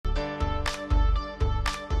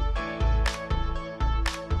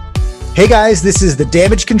Hey guys, this is the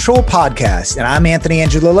Damage Control Podcast, and I'm Anthony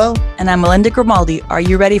Angelillo. And I'm Melinda Grimaldi. Are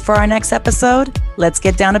you ready for our next episode? Let's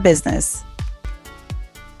get down to business.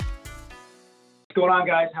 What's going on,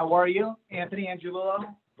 guys? How are you? Anthony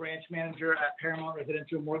Angelillo, branch manager at Paramount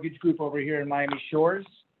Residential Mortgage Group over here in Miami Shores,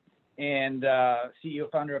 and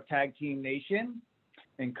CEO founder of Tag Team Nation,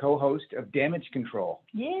 and co-host of Damage Control.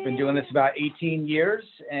 Yeah. Been doing this about 18 years,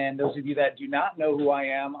 and those of you that do not know who I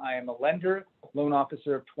am a lender, loan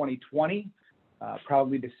officer of 2020,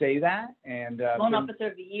 proudly to say that. And Loan officer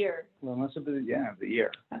of the year. Loan officer of the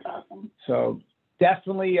year. That's awesome. So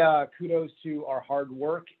definitely kudos to our hard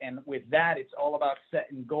work. And with that, it's all about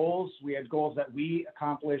setting goals. We had goals that we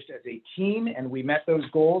accomplished as a team, and we met those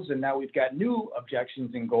goals. And now we've got new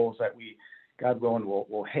objections and goals that we, God willing,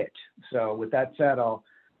 will hit. So with that said, I'll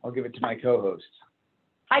give it to my co-host.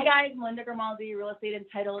 Hi guys, Melinda Grimaldi, real estate and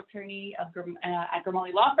title attorney of at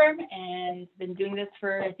Grimaldi Law Firm, and been doing this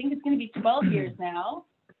for, I think it's going to be 12 years now.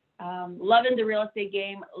 Loving the real estate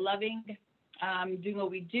game, loving doing what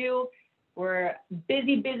we do. We're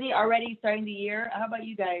busy already starting the year. How about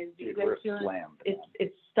you guys? Do you guys feel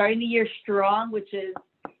it's starting the year strong, which is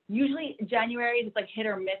usually January, it's like hit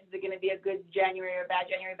or miss. Is it going to be a good January or a bad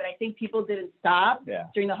January? But I think people didn't stop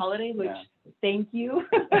during the holidays, which thank you.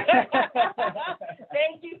 Thank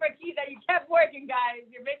you for that. You kept working, guys.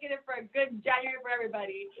 You're making it for a good January for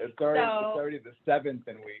everybody. It's already the 7th,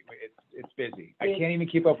 and it's busy. I can't even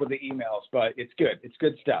keep up with the emails, but it's good. It's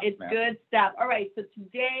good stuff. It's good stuff. All right. So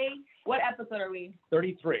today, what episode are we?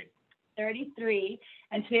 33. 33.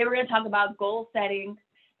 And today we're going to talk about goal setting.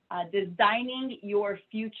 Designing your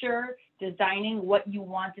future, designing what you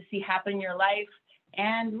want to see happen in your life,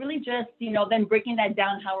 and really just, then breaking that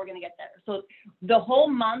down, how we're going to get there. So the whole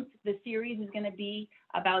month, the series is going to be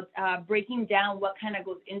about breaking down what kind of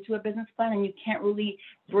goes into a business plan, and you can't really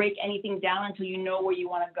break anything down until you know where you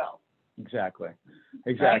want to go. Exactly.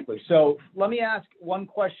 Right? So let me ask one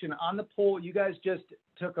question. On the poll, you guys just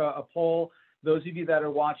took a poll. Those of you that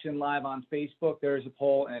are watching live on Facebook, there is a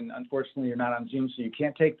poll, and unfortunately you're not on Zoom, so you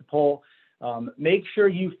can't take the poll. Make sure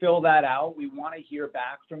you fill that out. We want to hear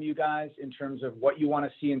back from you guys in terms of what you want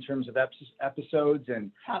to see in terms of episodes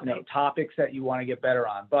and topics that you want to get better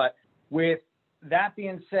on. But with that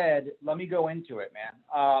being said, let me go into it, man.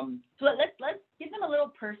 So let's give them a little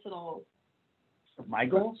personal. My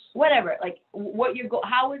goals? Whatever, like what your goal,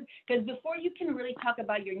 because before you can really talk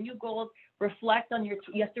about your new goals,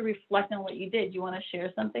 you have to reflect on what you did. You want to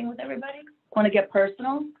share something with everybody? Want to get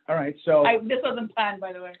personal? All right, so. This wasn't planned,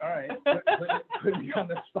 by the way. All right, put me on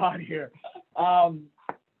the spot here.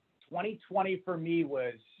 2020 for me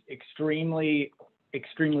was extremely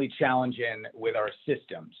challenging with our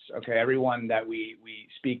systems. Okay, everyone that we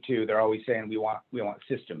speak to, they're always saying we want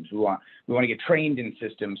systems. We want to get trained in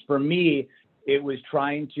systems. For me, it was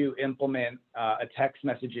trying to implement a text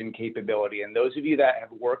messaging capability. And those of you that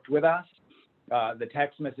have worked with us, the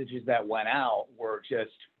text messages that went out were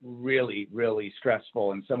just really, really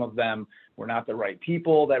stressful. And some of them were not the right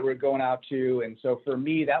people that we're going out to. And so for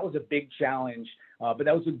me, that was a big challenge, but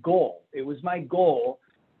that was a goal. It was my goal.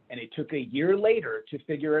 And it took a year later to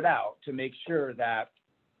figure it out, to make sure that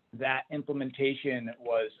implementation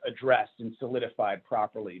was addressed and solidified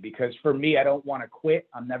properly. Because for me, I don't want to quit.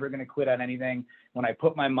 I'm never going to quit on anything. When I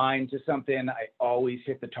put my mind to something, I always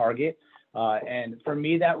hit the target. And for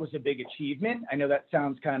me, that was a big achievement. I know that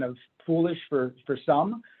sounds kind of foolish for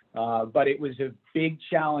some, but it was a big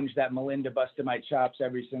challenge that Melinda busted my chops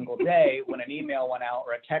every single day when an email went out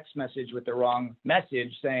or a text message with the wrong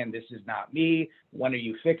message saying, this is not me. When are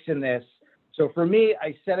you fixing this? So for me,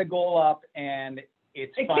 I set a goal up, and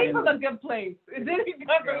it came from a good place. It didn't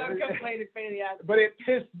come from a good place, but it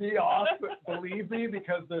pissed me off, believe me,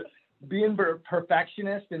 because being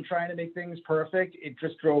perfectionist and trying to make things perfect, it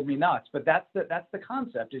just drove me nuts. But that's the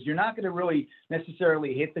concept, is you're not going to really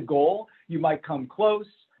necessarily hit the goal. You might come close.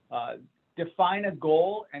 Define a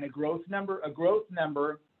goal and a growth number. A growth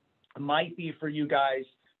number might be for you guys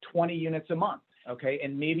 20 units a month, okay?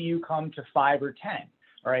 And maybe you come to 5 or 10.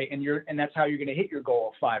 All right, and that's how you're going to hit your goal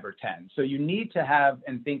of 5 or 10. So you need to have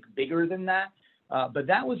and think bigger than that. But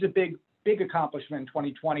that was a big accomplishment in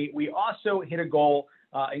 2020. We also hit a goal,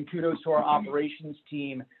 and kudos to our operations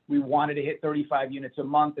team. We wanted to hit 35 units a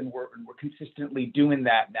month, and we're consistently doing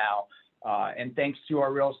that now. And thanks to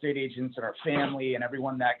our real estate agents and our family and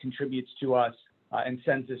everyone that contributes to us and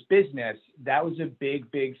sends us business, that was a big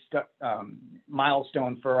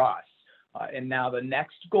milestone for us. And now the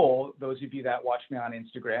next goal, those of you that watch me on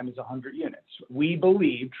Instagram, is 100 units. We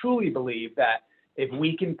truly believe that if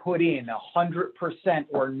we can put in 100%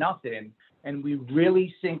 or nothing, and we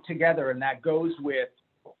really sync together, and that goes with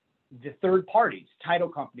the third parties, title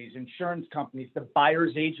companies, insurance companies, the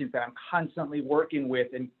buyer's agent that I'm constantly working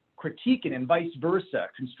with and critiquing, and vice versa,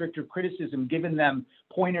 constructive criticism, giving them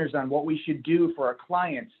pointers on what we should do for our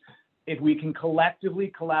clients. If we can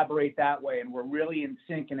collectively collaborate that way and we're really in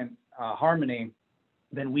sync and in harmony,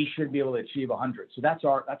 then we should be able to achieve 100. So that's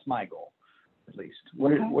my goal, at least.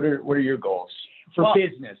 What are your goals for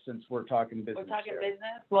business, since we're talking business? We're talking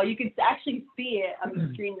business. Well, you can actually see it on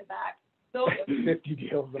the screen in the back. So 50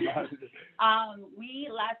 deals a month. We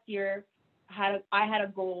last year I had a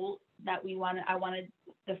goal that I wanted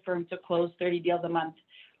the firm to close 30 deals a month.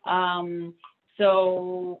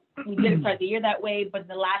 So we didn't start the year that way, but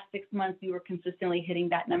the last 6 months we were consistently hitting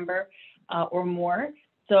that number or more.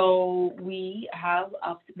 So we have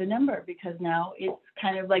upped the number because now it's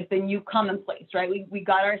kind of like the new commonplace, right? We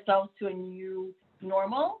got ourselves to a new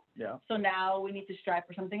normal. Yeah. So now we need to strive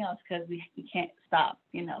for something else because we can't stop,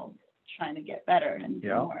 trying to get better and do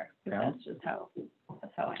more. Yeah.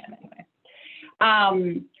 That's how I am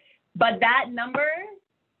anyway. But that number,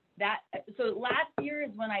 so last year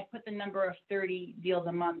is when I put the number of 30 deals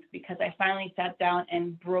a month, because I finally sat down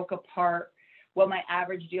and broke apart what my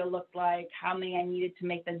average deal looked like, how many I needed to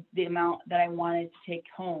make the amount that I wanted to take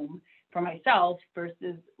home for myself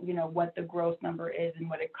versus, what the gross number is and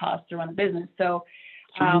what it costs to run a business. So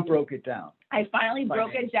you broke it down. I finally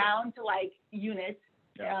broke it down to like units.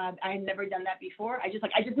 Yeah. I had never done that before. I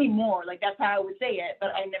just need more. Like that's how I would say it,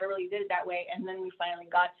 but I never really did it that way. And then we finally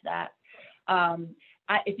got to that.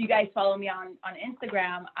 If you guys follow me on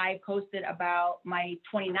Instagram, I posted about my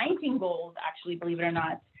 2019 goals, actually, believe it or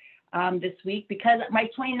not, this week, because my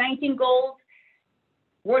 2019 goals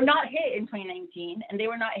were not hit in 2019 and they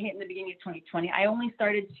were not hit in the beginning of 2020. I only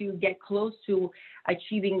started to get close to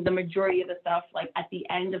achieving the majority of the stuff like at the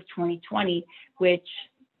end of 2020, which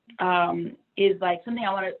is like something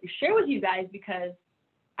I want to share with you guys, because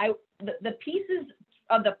the pieces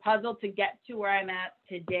of the puzzle to get to where I'm at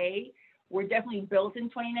today were definitely built in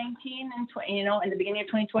 2019 and in the beginning of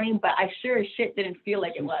 2020, but I sure as shit didn't feel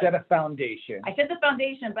like it was. Set a foundation. I set the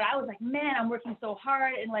foundation, but I was like, man, I'm working so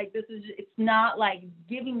hard, and like it's not like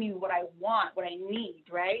giving me what I want, what I need,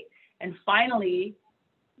 right? And finally,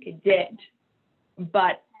 it did.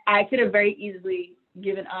 But I could have very easily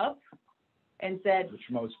given up and said, which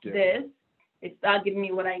most do. It's not giving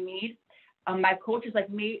me what I need. My coach is like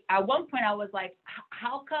me. At one point, I was like,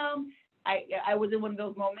 how come I was in one of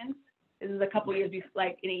those moments? This is a couple of years before,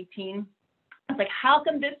 like in 18. I was like, how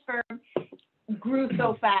come this firm grew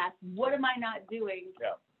so fast? What am I not doing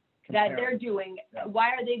that they're doing? Yeah. Why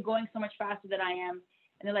are they going so much faster than I am?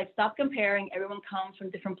 And they're like, stop comparing. Everyone comes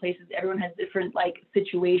from different places. Everyone has different like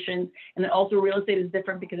situations. And then also real estate is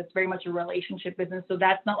different because it's very much a relationship business. So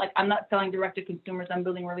that's not like, I'm not selling direct to consumers. I'm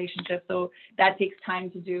building relationships. So that takes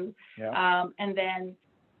time to do. Yeah.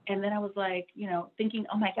 And then I was like, thinking,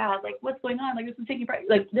 oh my God, like what's going on? Like this is taking price.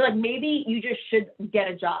 Like they're like, maybe you just should get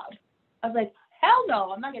a job. I was like, hell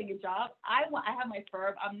no, I'm not getting a job. I have my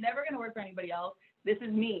firm. I'm never going to work for anybody else. This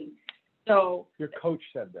is me. So your coach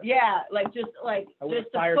said that. Yeah, like just like I would just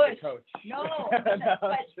have fired push. the coach. No,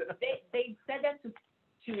 but they said that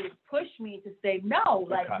to push me to say no,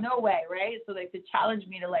 like no way, right? So they to challenge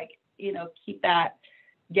me to like keep that,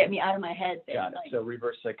 get me out of my head. Got it. Like, so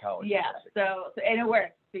reverse psychology. Yeah. So and it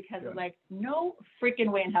worked because I'm like no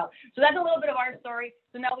freaking way in hell. So that's a little bit of our story.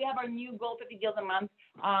 So now we have our new goal, 50 deals a month.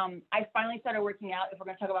 I finally started working out. If we're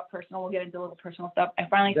gonna talk about personal, we'll get into a little personal stuff. I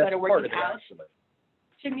finally started working out. Actually.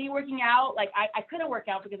 To me, working out, like I couldn't work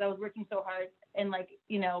out because I was working so hard and like,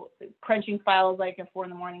 crunching files like at 4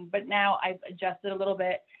 a.m. But now I've adjusted a little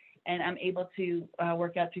bit and I'm able to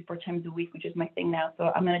work out 3-4 times a week, which is my thing now.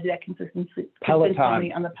 So I'm going to do that consistently Peloton.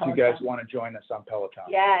 On the Peloton. If you guys want to join us on Peloton.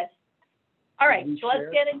 Yes. All right. So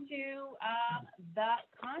let's get into the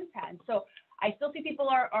content. So I still see people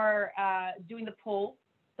are doing the poll.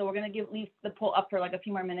 So we're going to leave the poll up for like a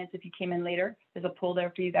few more minutes if you came in later. There's a poll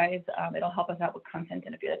there for you guys. It'll help us out with content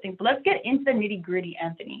and a few other things. But let's get into the nitty gritty,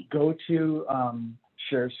 Anthony. Go to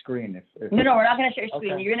share screen. If No, we're not going to share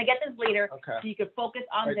screen. Okay. You're going to get this later so you can focus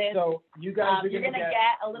on this. So you guys are going to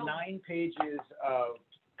get a little 9 pages of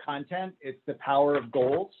content. It's the power of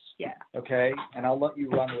goals. Yeah. Okay. And I'll let you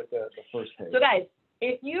run with the first page. So guys,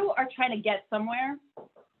 if you are trying to get somewhere,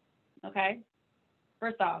 okay,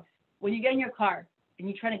 first off, when you get in your car, and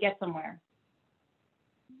you're trying to get somewhere,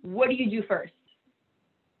 what do you do first?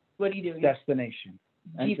 What do you do? Destination.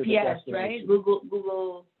 GPS, right?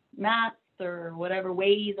 Google Maps or whatever,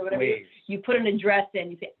 Waze or whatever. Waze. You put an address in.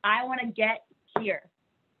 You say, I want to get here,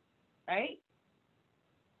 right?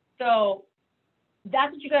 So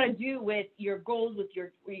that's what you got to do with your goals,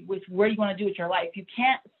 with where you want to do with your life. You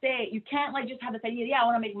can't like just have this idea, yeah, I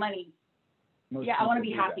want to make money. Yeah, I want to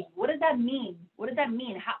be happy. What does that mean? What does that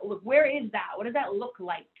mean? Look, where is that? What does that look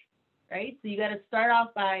like? Right? So you got to start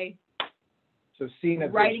off by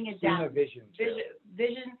writing it down. Vision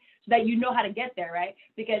so that you know how to get there, right?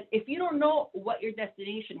 Because if you don't know what your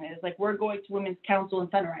destination is, like we're going to Women's Council in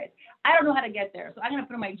Sunrise, I don't know how to get there. So I'm going to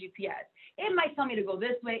put on my GPS. It might tell me to go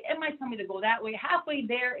this way. It might tell me to go that way. Halfway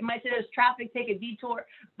there, it might say there's traffic, take a detour.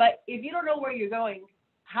 But if you don't know where you're going,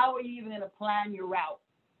 how are you even going to plan your route?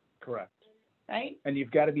 Correct. Right? And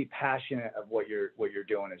you've got to be passionate of what you're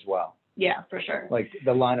doing as well. Yeah, for sure. Like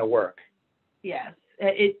the line of work. Yes.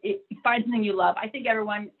 Find something you love. I think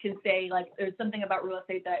everyone can say, like, there's something about real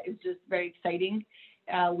estate that is just very exciting.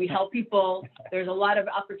 We help people. There's a lot of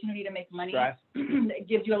opportunity to make money. It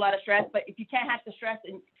gives you a lot of stress, but if you can't hack the stress,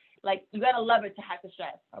 and like, you got to love it to hack the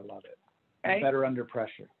stress. I love it. Right? Better under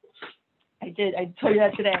pressure. I did. I told you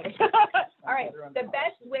that today. All right. The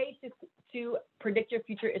best way to predict your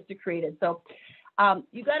future is to create it. So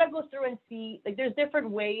you got to go through and see, like, there's different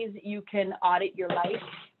ways you can audit your life,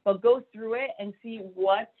 but go through it and see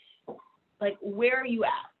where are you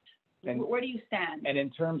at? And where do you stand? And in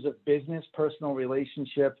terms of business, personal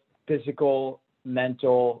relationship, physical,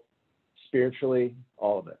 mental, spiritually,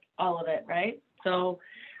 all of it. All of it, right? So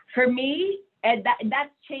for me, and that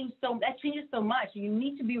changes so much. You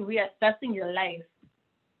need to be reassessing your life,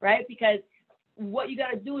 right? Because what you got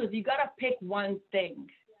to do is you got to pick one thing.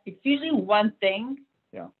 It's usually one thing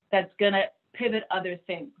that's going to pivot other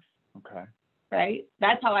things. Okay. Right?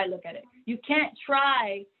 That's how I look at it. You can't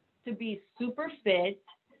try to be super fit,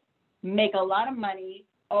 make a lot of money,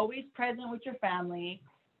 always present with your family,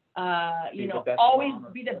 always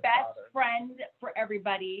be the best friend for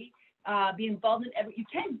everybody, be involved in you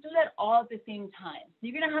can't do that all at the same time.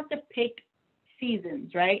 You're going to have to pick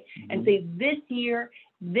seasons, right? Mm-hmm. And say, this year,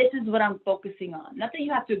 this is what I'm focusing on. Not that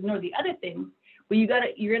you have to ignore the other things, but you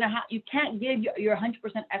can't give your 100%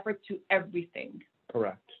 effort to everything.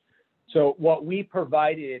 Correct. So what we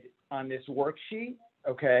provided on this worksheet,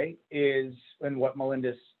 okay, is, and what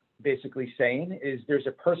Melinda's basically saying is, there's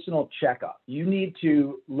a personal checkup. You need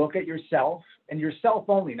to look at yourself, and yourself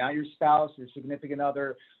only, not your spouse, your significant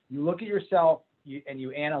other. You look at yourself and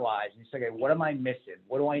you analyze, and you say, okay, what am I missing?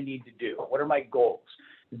 What do I need to do? What are my goals?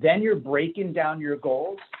 Then you're breaking down your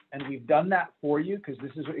goals, and we've done that for you because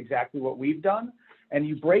this is exactly what we've done. And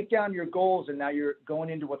you break down your goals, and now you're going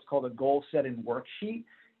into what's called a goal setting worksheet.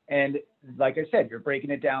 And like I said, you're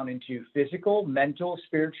breaking it down into physical, mental,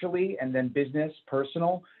 spiritually, and then business,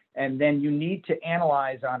 personal. And then you need to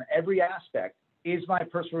analyze on every aspect. Is my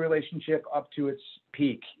personal relationship up to its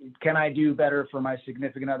peak? Can I do better for my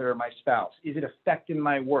significant other or my spouse? Is it affecting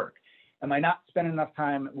my work? Am I not spending enough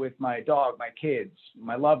time with my dog, my kids,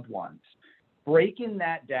 my loved ones? Breaking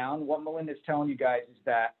that down, what Melinda's telling you guys is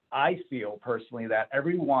that I feel personally that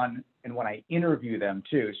everyone, and when I interview them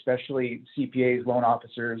too, especially CPAs, loan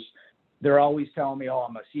officers, they're always telling me, oh,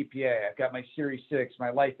 I'm a CPA. I've got my Series 6,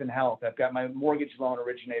 my life and health. I've got my mortgage loan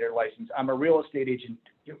originator license. I'm a real estate agent.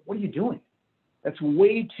 What are you doing? That's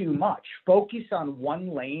way too much. Focus on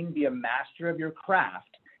one lane, be a master of your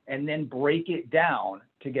craft, and then break it down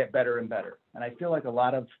to get better and better. And I feel like a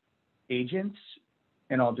lot of agents,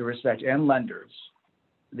 in all due respect, and lenders,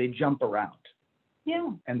 they jump around.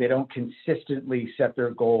 Yeah. And they don't consistently set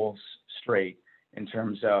their goals straight in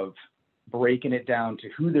terms of breaking it down to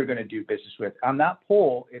who they're going to do business with. On that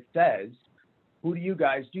poll, it says, who do you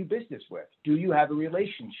guys do business with? Do you have a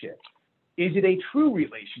relationship? Is it a true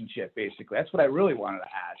relationship, basically? That's what I really wanted to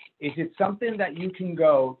ask. Is it something that you can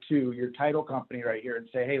go to your title company right here and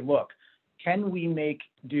say, hey, look, can we make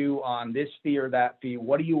do on this fee or that fee?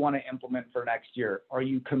 What do you want to implement for next year? Are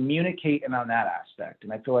you communicating on that aspect?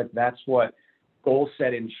 And I feel like that's what goal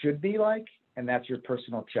setting should be like, and that's your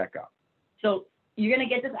personal checkup. So you're going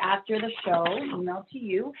to get this after the show, emailed to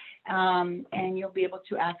you, and you'll be able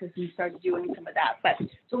to access and start doing some of that. But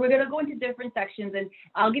so we're going to go into different sections, and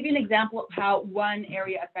I'll give you an example of how one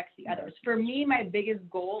area affects the others. For me, my biggest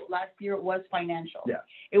goal last year was financial. Yeah.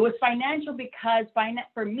 It was financial because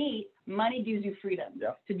for me, money gives you freedom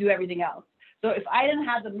to do everything else. So if I didn't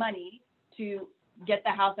have the money to get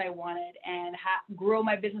the house I wanted and grow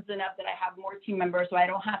my business enough that I have more team members so I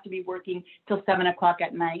don't have to be working till 7 o'clock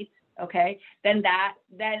at night, okay, then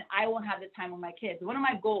I won't have the time with my kids. One of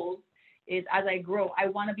my goals is, as I grow, I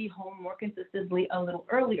want to be home more consistently a little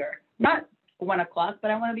earlier. Not 1 o'clock,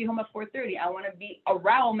 but I want to be home at 4:30. I want to be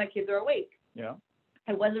around when my kids are awake. Yeah.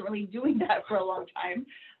 I wasn't really doing that for a long time.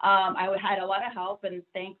 I had a lot of help, and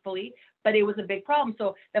thankfully, but it was a big problem.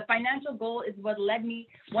 So the financial goal is what led me,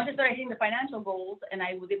 once I started hitting the financial goals and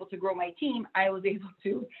I was able to grow my team, I was able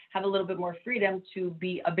to have a little bit more freedom to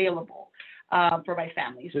be available for my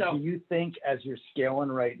family. So do you think as you're scaling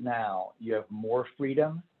right now, you have more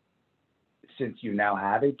freedom since you now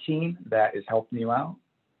have a team that is helping you out?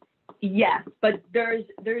 Yes, but there's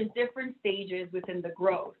different stages within the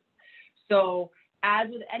growth. So as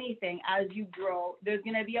with anything, as you grow, there's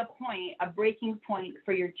going to be a breaking point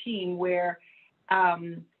for your team where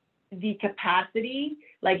the capacity,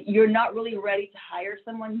 like you're not really ready to hire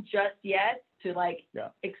someone just yet to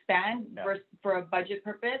expand for a budget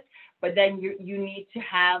purpose, but then you need to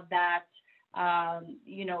have that,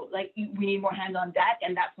 we need more hands on deck.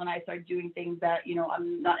 And that's when I started doing things that,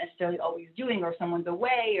 I'm not necessarily always doing, or someone's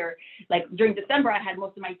away, or like during December, I had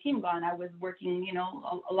most of my team gone. I was working,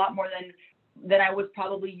 a lot more than I was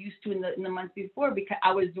probably used to in the months before, because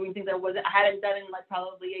I was doing things I hadn't done in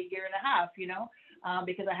probably a year and a half,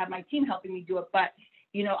 because I have my team helping me do it. But,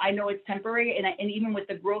 I know it's temporary, and even with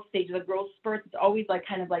the growth stage, the growth spurts, it's always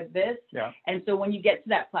kind of like this. Yeah. And so when you get to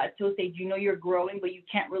that plateau stage, you're growing, but you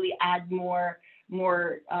can't really add more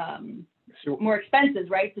expenses,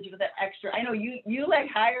 right? So you put that extra. I know you you're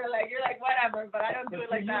whatever, but I don't do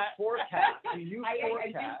it like that. Do you forecast? I do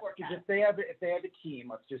forecast. If they have a team,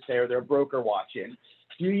 let's just say, or they're a broker watching,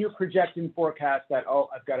 do you project and forecast that,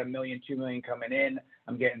 I've got $1 million, $2 million coming in,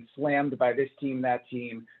 I'm getting slammed by this team, that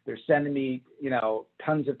team, they're sending me,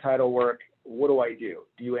 tons of title work. What do I do?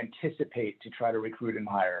 Do you anticipate to try to recruit and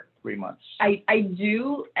hire 3 months? I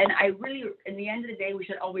do, and I really, in the end of the day, we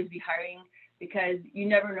should always be hiring, because you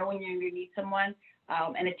never know when you're going to need someone.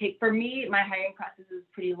 And for me, my hiring process is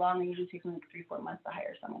pretty long. It usually takes me 3-4 months to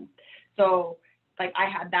hire someone. So I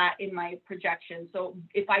had that in my projection. So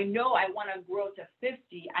if I know I want to grow to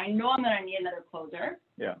 50, I know I'm going to need another closer.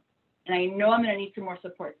 Yeah. And I know I'm going to need some more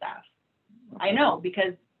support staff. I know,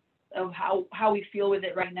 because of how we feel with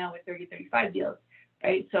it right now with 30-35 deals,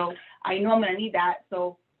 right? So I know I'm going to need that.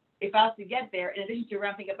 So if I was to get there, in addition to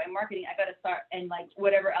ramping up my marketing, I got to start, and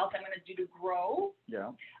whatever else I'm going to do to grow.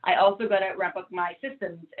 Yeah. I also got to ramp up my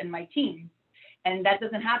systems and my team, and that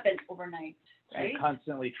doesn't happen overnight, right? So you're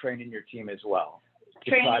constantly training your team as well.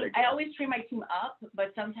 I always train my team up,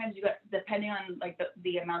 but sometimes depending on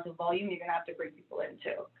the amount of volume, you're going to have to bring people in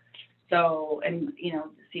too. So, and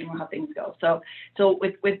seeing how things go. So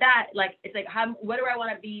with that, it's what do I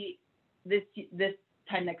want to be this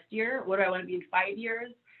time next year? What do I want to be in 5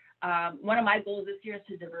 years? One of my goals this year is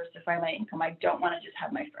to diversify my income. I don't want to just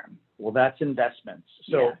have my firm. Well, that's investments.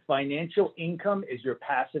 So financial income is your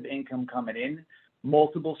passive income coming in,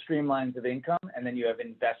 multiple streamlines of income, and then you have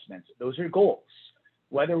investments. Those are goals.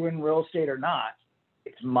 Whether we're in real estate or not,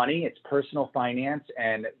 it's money, it's personal finance,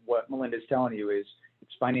 and what Melinda's telling you is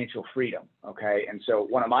it's financial freedom, okay? And so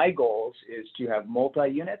one of my goals is to have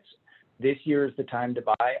multi-units. This year is the time to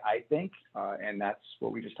buy, I think, and that's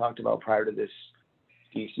what we just talked about prior to this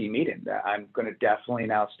DC meeting, that I'm going to definitely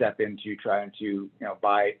now step into trying to,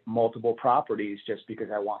 buy multiple properties, just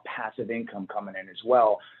because I want passive income coming in as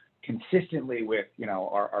well, consistently with,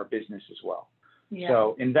 our business as well. Yeah.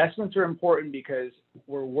 So investments are important because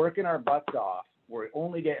we're working our butts off. We're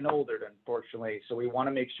only getting older, unfortunately. So we want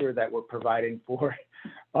to make sure that we're providing for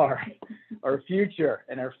our future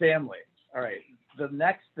and our family. All right. The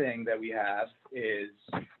next thing that we have is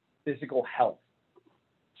physical health.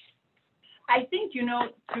 I think,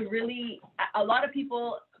 to really, a lot of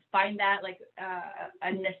people find that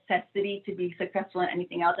a necessity to be successful in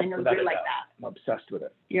anything else. I know you're like that. I'm obsessed with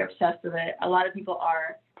it. You're obsessed with it. A lot of people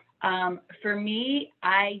are. For me,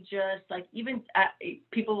 I just even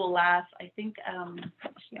people will laugh. I think, is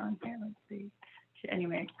she on here? Let's see.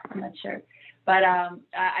 Anyway, I'm not sure. But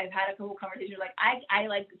I've had a couple conversations. I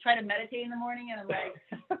try to meditate in the morning, and I'm like,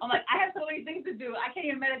 I have so many things to do. I can't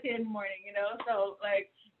even meditate in the morning, So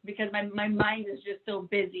because my mind is just so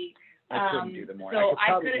busy. I couldn't do the morning. So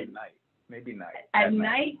I could probably do night. Maybe night. At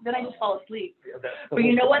night, then I just fall asleep. Yeah, but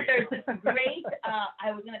you know what? There's this great.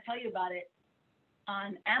 I was going to tell you about it.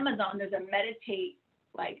 On Amazon, there's a meditate,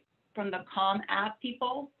 from the Calm app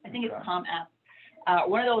people. I think it's Calm app.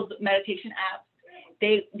 One of those meditation apps.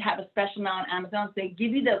 They have a special now on Amazon. So they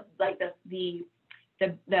give you the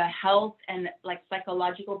health and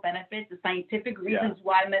psychological benefits, the scientific reasons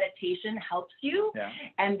why meditation helps you. Yeah.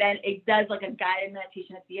 And then it does a guided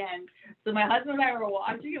meditation at the end. So my husband and I were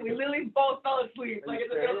watching it. We literally both fell asleep in the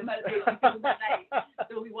middle of meditation at night.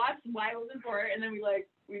 So we watched why it was important, and then we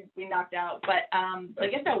knocked out. But I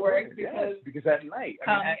guess that works because at night,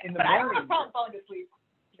 in the morning, I don't have a problem falling asleep.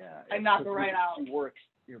 Yeah, I knock it right out. It works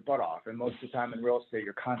your butt off, and most of the time in real estate,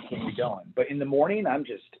 you're constantly going. But in the morning, I'm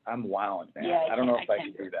wild, man. Yeah, I don't know if I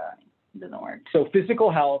can do that. It doesn't work. So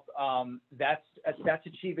physical health, that's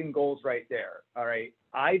achieving goals right there. All right.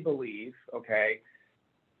 I believe, okay,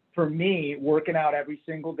 for me, working out every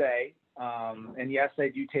single day, and yes, I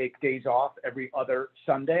do take days off. Every other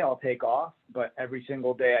Sunday I'll take off, but every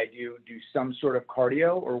single day I do some sort of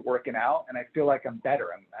cardio or working out, and I feel like I'm better.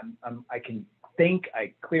 I can think,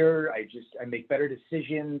 I make better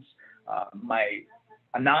decisions.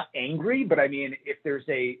 I'm not angry, but I mean, if there's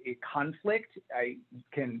a conflict, I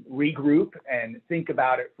can regroup and think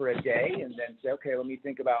about it for a day and then say, okay, let me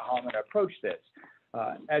think about how I'm going to approach this.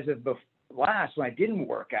 As of last, when I didn't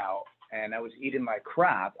work out and I was eating my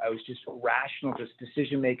crap, I was just irrational, just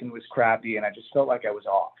decision-making was crappy, and I just felt like I was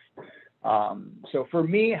off. So for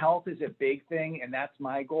me, health is a big thing, and that's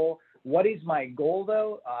my goal. What is my goal,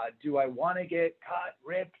 though? Do I want to get cut,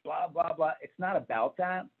 ripped, blah, blah, blah? It's not about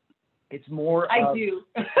that. It's more. I do,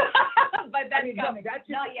 but that's coming. That just,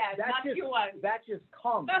 not yet. Not Q1. That just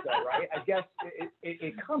comes, though, right? I guess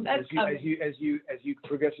it comes as you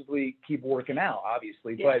progressively keep working out,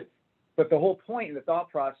 obviously. Yeah. But the whole point and the thought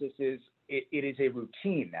process is it is a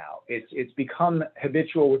routine now. It's become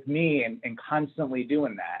habitual with me and constantly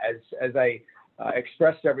doing that. As I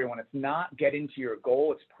expressed to everyone, it's not getting to your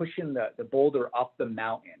goal. It's pushing the boulder up the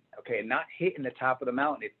mountain. Okay, and not hitting the top of the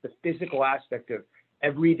mountain. It's the physical aspect of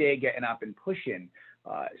every day getting up and pushing.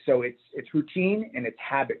 So it's routine and it's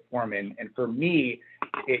habit forming. And for me,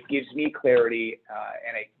 it gives me clarity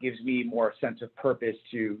and it gives me more sense of purpose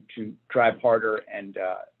to drive harder and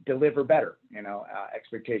deliver better,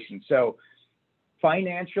 expectations. So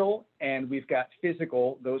financial, and we've got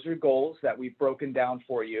physical. Those are goals that we've broken down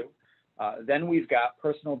for you. Then we've got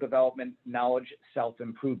personal development, knowledge,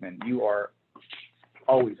 self-improvement. You are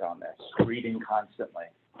always on this, reading constantly.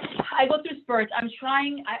 I go through spurts. I'm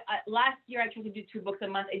trying. Last year I tried to do 2 books a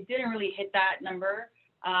month. It didn't really hit that number.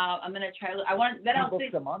 I'm gonna try. I want. Then 2 I'll books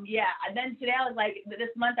think, a month? Yeah. And then today I was like, this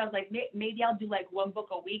month I was like, maybe I'll do like 1 book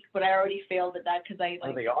a week. But I already failed at that because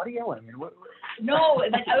Are they audio? I mean, what? No,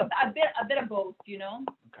 like a bit of both. Okay. A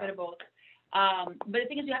bit of both. But the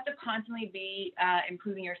thing is, you have to constantly be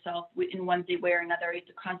improving yourself in one way or another. You have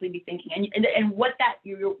to constantly be thinking, and what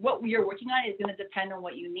you're working on is going to depend on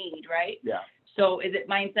what you need, right? Yeah. So is it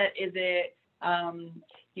mindset? Is it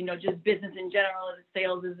just business in general? Is it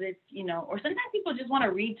sales? Is it or sometimes people just want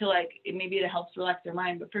to read to maybe it helps relax their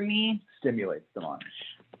mind. But for me, Stimulates the mind.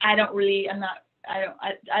 I don't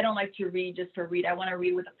like to read just for read. I want to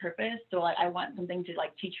read with a purpose. So I want something to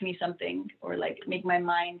teach me something or make my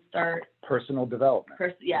mind start. Personal development.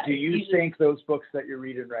 Yeah. Do you think those books that you're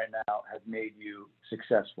reading right now have made you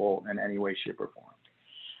successful in any way, shape, or form?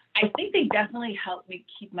 I think they definitely helped me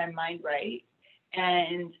keep my mind right.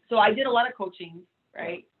 And so I did a lot of coaching,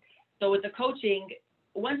 right? So with the coaching,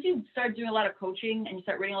 once you start doing a lot of coaching and you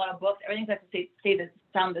start reading a lot of books, everything's got to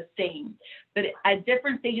sound the same. But at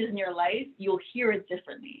different stages in your life, you'll hear it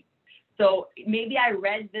differently. So maybe I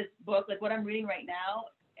read this book, like what I'm reading right now,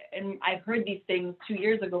 and I've heard these things 2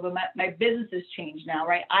 years ago, but my business has changed now,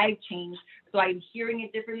 right? I've changed, so I'm hearing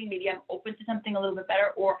it differently. Maybe I'm open to something a little bit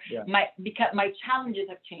better, or because my challenges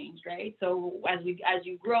have changed, right? So as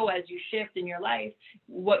you grow, as you shift in your life,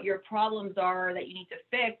 what your problems are that you need to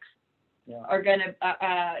fix are gonna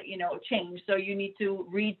change. So you need to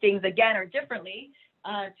read things again or differently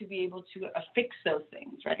to be able to fix those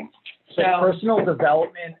things, right? So personal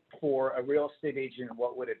development for a real estate agent,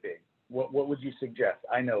 what would it be? What would you suggest?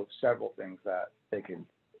 I know several things that they can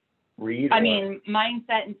read. I mean,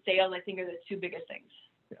 mindset and sales, I think, are the 2 biggest things.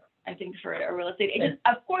 Yeah. I think for a real estate agent,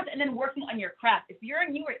 of course, and then working on your craft. If you're a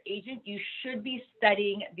newer agent, you should be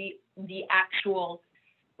studying the actual,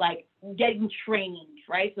 getting trained,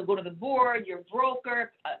 right? So go to the board, your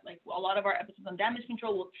broker, a lot of our episodes on damage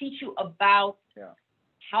control will teach you about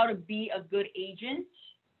how to be a good agent.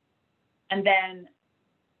 And then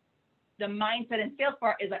the mindset and sales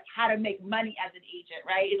part is how to make money as an agent,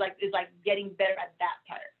 right? It's like getting better at that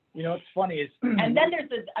part. What's funny is, and then there's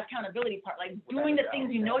the accountability part, doing the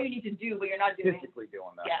things you know you need to do, but you're not doing. Physically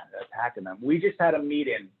doing them, attacking them. We just had a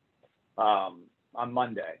meeting on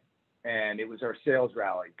Monday, and it was our sales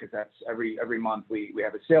rally, because that's every month we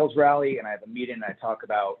have a sales rally, and I have a meeting and I talk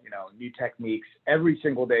about new techniques. Every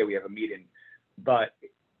single day we have a meeting, but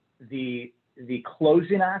the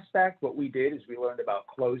closing aspect, what we did is we learned about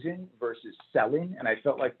closing versus selling. And I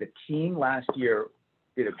felt like the team last year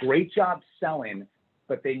did a great job selling,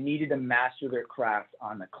 but they needed to master their craft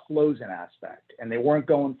on the closing aspect. And they weren't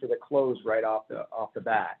going for the close right off the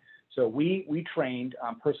bat. So we trained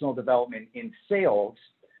on personal development in sales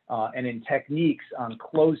and in techniques on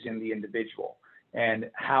closing the individual. and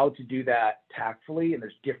how to do that tactfully. And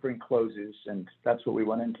there's different closes, and that's what we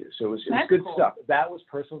went into. So it was good cool stuff. That was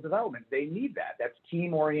personal development. They need that. That's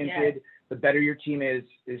team oriented. Yes. The better your team is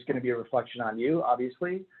going to be a reflection on you,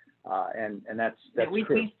 obviously. And that's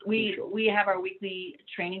we have our weekly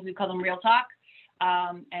trainings. We call them Real Talk.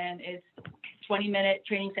 And it's 20-minute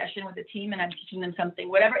training session with the team, and I'm teaching them something,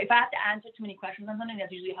 whatever. If I have to answer too many questions on something,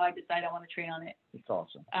 that's usually how I decide I want to train on it. It's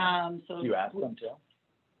awesome. So you ask them too?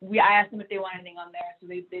 I asked them if they want anything on there, so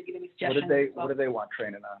they've given me suggestions. What do they want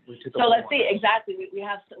training on? So let's see, exactly. We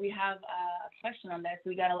have a question on there, so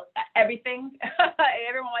we got everything.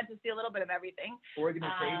 Everyone wants to see a little bit of everything.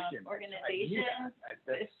 Organization,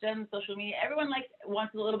 systems, social media. Everyone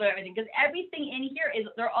wants a little bit of everything, because everything in here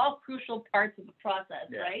they're all crucial parts of the process,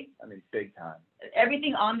 right? I mean, big time.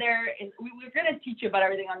 Everything on there is. We're going to teach you about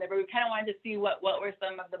everything on there, but we kind of wanted to see what were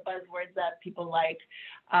some of the buzzwords that people like.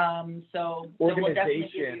 So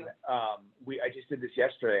organization. I just did this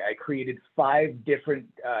yesterday. I created 5 different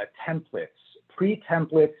templates,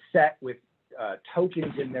 pre-templates set with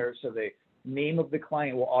tokens in there, so the name of the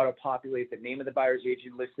client will auto-populate, the name of the buyer's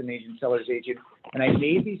agent, listing agent, seller's agent, and I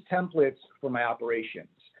made these templates for my operations.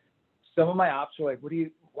 Some of my ops were like,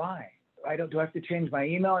 why? Do I have to change my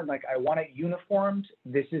email? And I want it uniformed.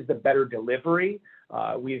 This is the better delivery.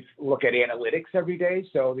 We look at analytics every day,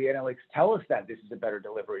 so the analytics tell us that this is a better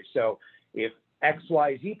delivery. So if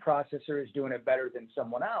XYZ processor is doing it better than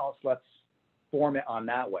someone else, let's form it on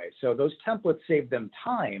that way. So those templates save them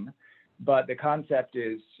time, but the concept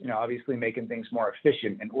is, obviously making things more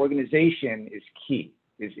efficient, and organization is key.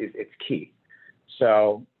 It's key.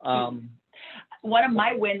 So one of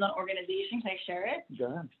my wins on organization, can I share it? Go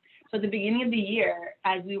ahead. So at the beginning of the year,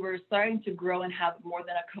 as we were starting to grow and have more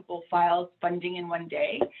than a couple files funding in one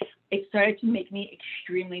day, it started to make me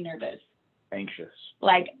extremely nervous. Anxious.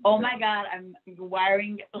 Oh my God, I'm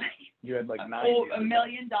wiring you had $1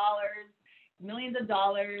 million, millions of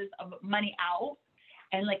dollars of money out,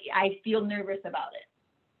 and I feel nervous about it.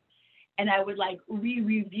 And I would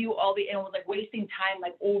re-review and it was wasting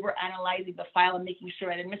time, over analyzing the file and making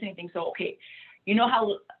sure I didn't miss anything. So okay, you know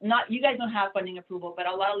how you guys don't have funding approval, but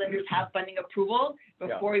a lot of lenders have funding approval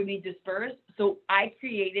before we disperse. So I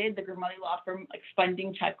created the Grimaldi Law Firm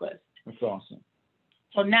funding checklist. That's awesome.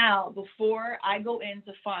 So now, before I go in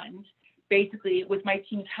to fund, basically with my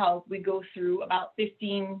team's help, we go through about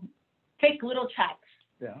 15 take little checks.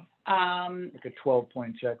 Yeah. A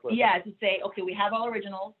 12-point checklist. Yeah, to say, okay, we have all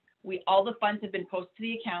originals. All the funds have been posted to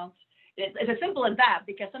the account. It's as simple as that,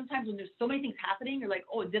 because sometimes when there's so many things happening, you're like,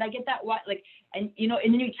 oh, did I get that right? And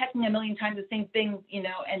then you're checking a million times the same thing,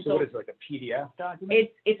 and so what is it, a PDF document?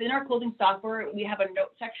 It's in our closing software. We have a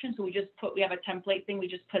note section, so we have a template thing we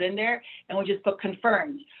just put in there, and we just put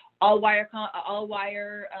confirmed. All wire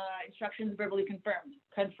instructions verbally confirmed,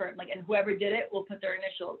 and whoever did it will put their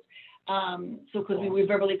initials. Because we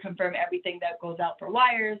verbally confirm everything that goes out for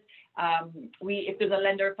wires. If there's a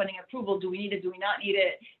lender funding approval, do we need it? Do we not need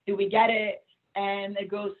it? Do we get it? And it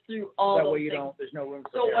goes through all those things. There's no room for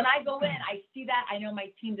So when I go in, I see that. I know my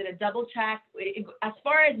team did a double check. As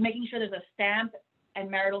far as making sure there's a stamp and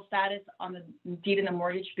marital status on the deed and the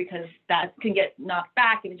mortgage, because that can get knocked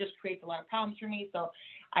back and it just creates a lot of problems for me. So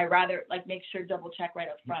I rather make sure double check right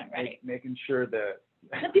up front, right? Making sure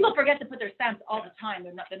Some people forget to put their stamps all the time.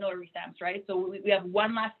 They're not the notary stamps, right? So we have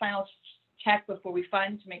one last final check before we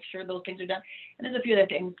fund to make sure those things are done. And there's a few other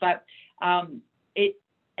things, but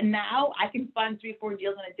now I can fund 3-4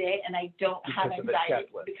 deals in a day, and I don't have anxiety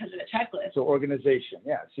because of the checklist. So organization,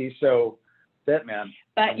 yeah. See, so that, man.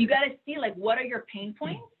 But you got to see what are your pain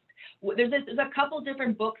points. There's a couple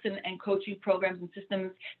different books and coaching programs and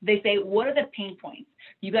systems. They say, what are the pain points?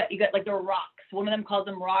 You got the rocks. One of them calls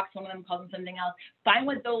them rocks. One of them calls them something else. Find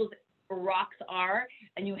what those rocks are,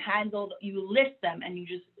 and you list them, and you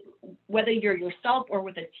just, whether you're yourself or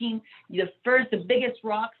with a team, the biggest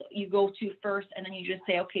rocks you go to first, and then you just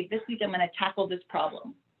say, okay, this week I'm going to tackle this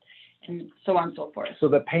problem, and so on and so forth. So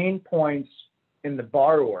the pain points in the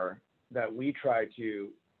borrower that we try to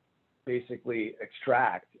basically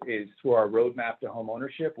extract is through our roadmap to home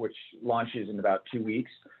ownership, which launches in about 2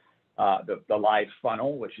 weeks. The live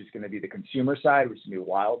funnel, which is going to be the consumer side, which is going to be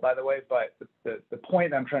wild, by the way. But the point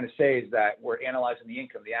that I'm trying to say is that we're analyzing the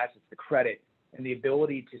income, the assets, the credit, and the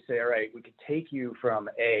ability to say, all right, we could take you from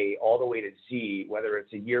A all the way to Z, whether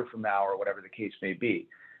it's a year from now or whatever the case may be.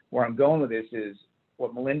 Where I'm going with this is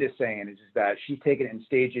what Melinda's saying is that she's taking it in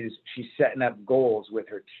stages. She's setting up goals with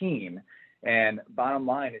her team. And bottom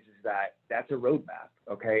line is that that's a roadmap,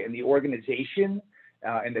 okay? And the organization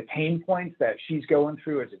and the pain points that she's going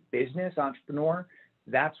through as a business entrepreneur,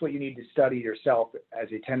 that's what you need to study yourself as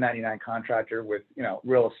a 1099 contractor with,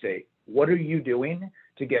 real estate What are you doing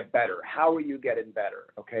to get better? How are you getting better?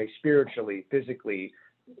 Okay, spiritually, physically,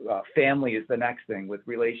 family is the next thing with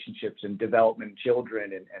relationships and development,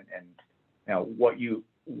 children, and you know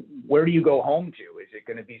where do you go home to? Is it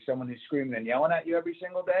going to be someone who's screaming and yelling at you every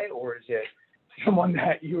single day, or is it someone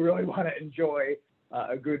that you really want to enjoy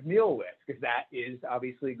a good meal with? Because that is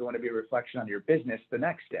obviously going to be a reflection on your business the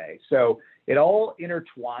next day. So it all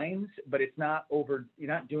intertwines, but it's not over. You're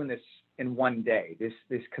not doing this in one day.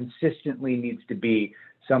 This consistently needs to be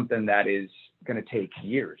something that is going to take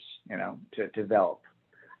years, you know, to develop.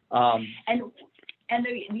 And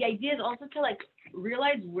the idea is also to like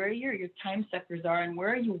realize where your time suckers are and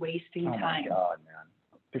where are you wasting time. Oh my God, man!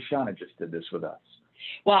 Pashana just did this with us.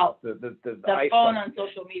 Wow. The phone on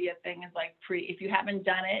social media thing is like if you haven't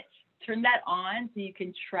done it, turn that on so you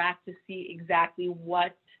can track to see exactly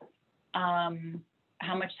what, how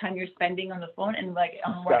much time you're spending on the phone and like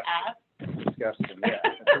on what app. Disgusting. Yeah,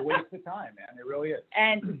 it's a waste of time, man. It really is.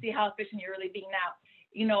 And to see how efficient you're really being now.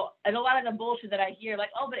 You know, and a lot of the bullshit that I hear, like,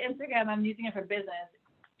 oh, but Instagram, I'm using it for business.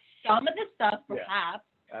 Some of the stuff, perhaps,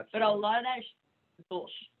 but a lot of that is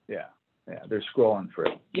bullshit. Yeah, they're scrolling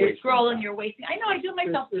through. You're scrolling, you're wasting. I know, I do it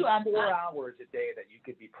myself too. There's 4 hours a day that you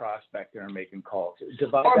could be prospecting or making calls.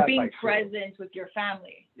 Or being present with your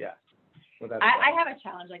family. Yeah. Well, I have a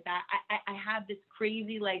challenge like that. I have this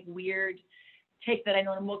crazy, like, weird take that I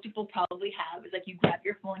know most people probably have. Is like you grab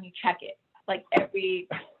your phone, you check it, like every.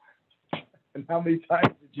 And how many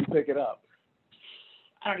times did you pick it up?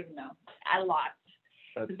 I don't even know. A lot.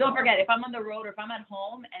 Don't forget, if I'm on the road or if I'm at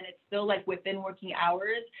home and it's still like within working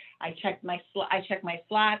hours, I check my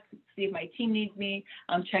Slack, see if my team needs me.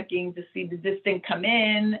 I'm checking to see does this thing come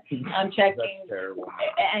in. I'm checking. That's terrible.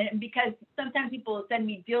 And because sometimes people send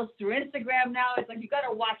me deals through Instagram now, it's like you got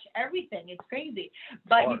to watch everything. It's crazy,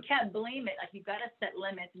 but you can't blame it. Like you got to set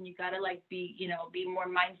limits and you got to like be more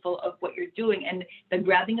mindful of what you're doing and the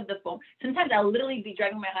grabbing of the phone. Sometimes I'll literally be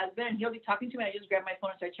driving my husband and he'll be talking to me and I just grab my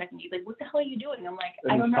phone and start checking. He's like, "What the hell are you doing?" I'm like,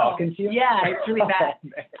 "I don't know." Talking to you? Yeah, it's really bad.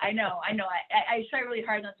 I know. I try really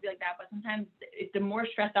hard not to be like that, but sometimes the more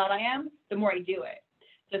stressed out I am, the more I do it.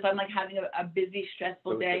 So if I'm like having a busy,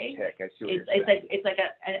 stressful day, it's like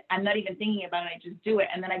I'm not even thinking about it. I just do it,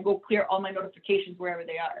 and then I go clear all my notifications wherever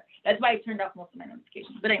they are. That's why I turned off most of my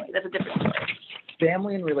notifications. But anyway, that's a different story.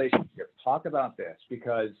 Family and relationships. Talk about this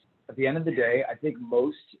because at the end of the day, I think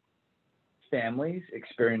most families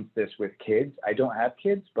experience this with kids. I don't have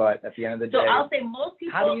kids, but at the end of the day, so I'll say most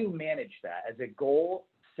people. How do you manage that as a goal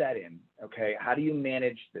setting? Okay, how do you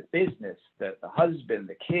manage the business, the husband,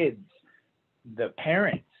 the kids, the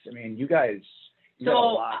parents? I mean, you guys. got a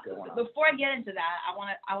lot going on. Before I get into that,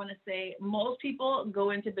 I want to say most people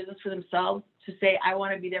go into business for themselves to say, I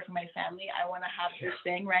want to be there for my family. I want to have this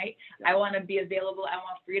thing, right? I want to be available. I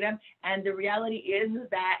want freedom. And the reality is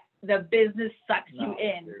that the business sucks you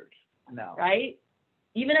in. No. Right?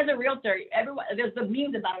 Even as a realtor, everyone, there's the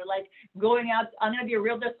memes about it, like going out, I'm going to be a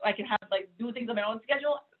realtor so I can have like do things on my own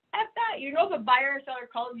schedule. F that. You know, if a buyer or seller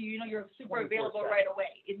calls you, you know you're super available right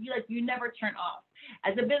away. It's like you never turn off.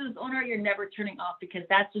 As a business owner, you're never turning off because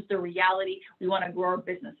that's just the reality. We want to grow our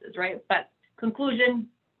businesses, right? But conclusion,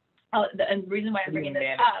 and the reason why I'm bringing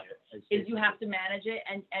this up is you have to manage it,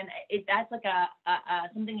 and that's like a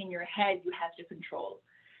something in your head you have to control.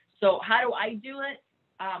 So how do I do it?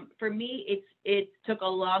 For me, it took a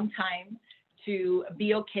long time to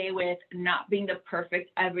be okay with not being the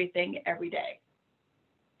perfect everything every day.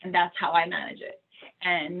 And that's how I manage it.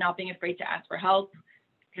 And not being afraid to ask for help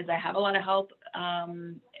because I have a lot of help.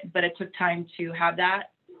 But it took time to have that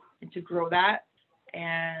and to grow that.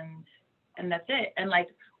 And that's it. And like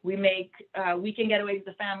we make weekend getaways as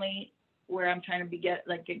a family where I'm trying to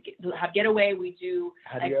have getaway. We do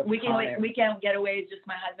like weekend getaways, just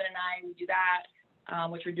my husband and I, we do that.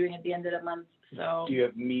 Which we're doing at the end of the month. So do you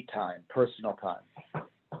have me time, personal time?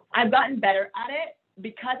 I've gotten better at it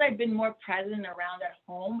because I've been more present around at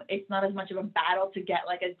home. It's not as much of a battle to get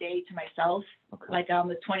like a day to myself. Okay. Like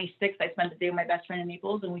the 26th, I spent the day with my best friend in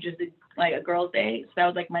Naples, and we just did like a girls' day. So that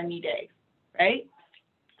was like my me day, right?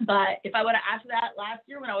 But if I would have asked that last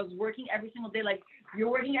year when I was working every single day, like you're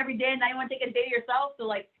working every day and now you want to take a day to yourself, so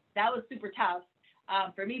like that was super tough.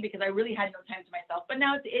 For me, because I really had no time to myself. But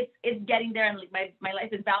now it's getting there, and like my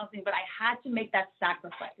life is balancing. But I had to make that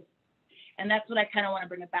sacrifice, and that's what I kind of want to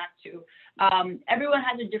bring it back to. Everyone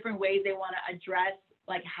has a different ways they want to address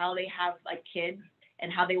like how they have like kids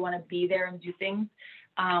and how they want to be there and do things.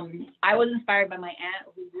 I was inspired by my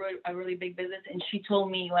aunt who grew a really big business, and she told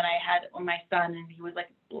me when I had my son, and he was like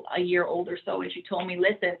a year old or so, and she told me,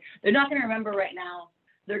 listen, they're not going to remember right now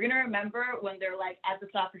They're going to remember when they're like at the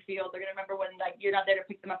soccer field. They're going to remember when like you're not there to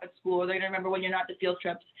pick them up at school. They're going to remember when you're not at the field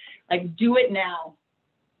trips. Like, do it now.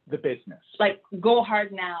 The business. Like, go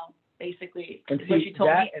hard now, basically, And is what see, she told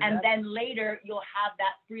that- me. and And then later you'll have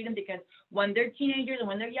that freedom, because when they're teenagers and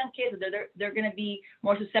when they're young kids, they're going to be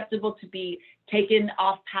more susceptible to be taken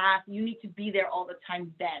off path. You need to be there all the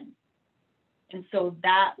time then. And so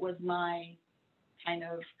that was my kind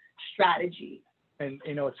of strategy. And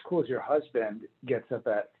you know, what's cool is your husband gets up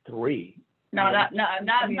at 3. No, not I mean,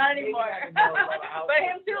 not maybe anymore. not anymore, but But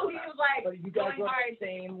him too, he was like But you guys going are hard. the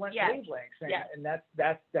same Yeah. wavelengths, and, Yeah. and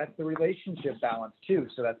that's the relationship balance too.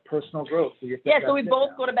 So that's personal growth. So Yeah, so we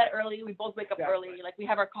both go to bed early. We both wake up Exactly. early. Like, we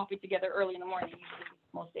have our coffee together early in the morning, usually,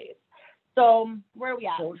 most days. So where are we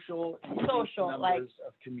at? social, Social, numbers like-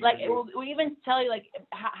 of Like, community. we even tell you like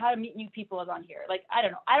how to meet new people is on here. Like, I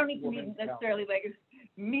don't know. I don't need to Women's meet necessarily like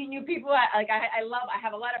meet new people. I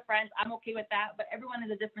have a lot of friends. I'm okay with that. But everyone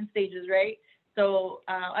is at different stages, right? So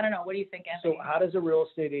I don't know. What do you think, Anthony? So how does a real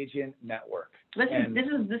estate agent network? This and-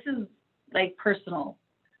 is like personal,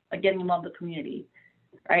 like getting involved in the community,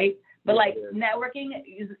 right? But like Yes, it is. networking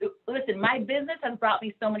is, listen, my business has brought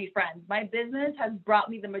me so many friends. My business has brought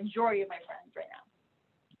me the majority of my friends right now.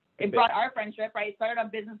 It brought our friendship, right? It started on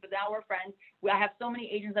business, but now we're friends. I have so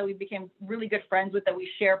many agents that we became really good friends with, that we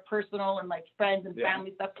share personal and like friends and Yeah.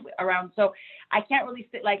 family stuff around. So I can't really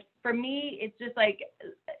sit, like, for me, it's just like,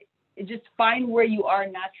 just find where you are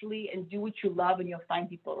naturally and do what you love, and you'll find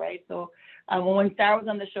people, right? So when Sarah was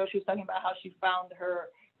on the show, she was talking about how she found her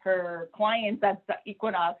clients at the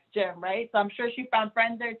Equinox gym, right? So I'm sure she found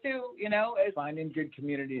friends there too, you know, it's Finding good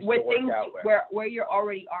communities with to work things out with. where you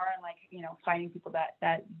already are, and like, you know, finding people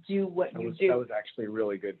that do what you That do. was actually a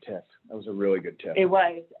really good tip. That was a really good tip. It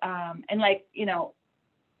was, and like, you know,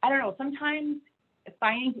 I don't know, sometimes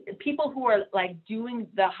finding people who are like doing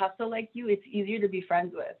the hustle like you, it's easier to be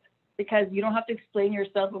friends with, because you don't have to explain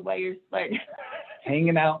yourself and why you're like,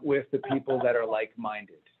 Hanging out with the people that are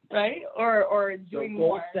like-minded. right? Or So doing goal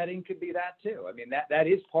more. setting could be that too. I mean, that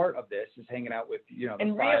is part of this, is hanging out with, you know, the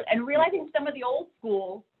And five realizing some of the old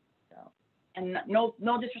school, Yeah. and no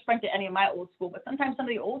disrespect to any of my old school, but sometimes some of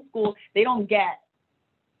the old school, they don't get,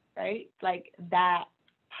 right? Like that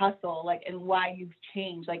hustle, like, and why you've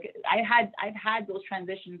changed. Like I've had those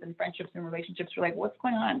transitions in friendships and relationships where like, what's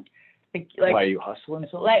going on? Like Why are you hustling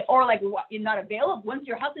so much? like, or like, what, you're not available. Once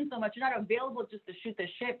you're hustling so much, you're not available just to shoot the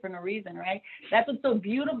shit for no reason, right? That's what's so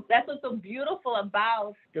beautiful. That's what's so beautiful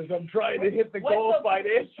about Because I'm trying to hit the What's goal so-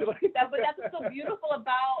 financially. that. But that's what's so beautiful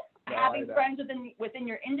about No, I having know. friends within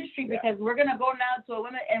your industry, Yeah. because we're gonna go now to a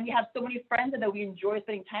women, and we have so many friends that we enjoy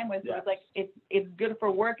spending time with. So Yes. it's like it's good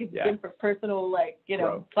for work. It's Yeah. good for personal, like, you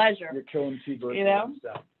know, Growth. pleasure. You're killing two birds You with know? one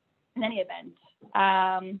stone. In any event,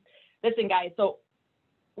 listen, guys. So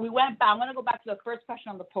we went back. I'm gonna go back to the first question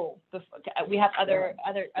on the poll. We have other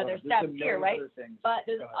There's a steps million here, right? other things. But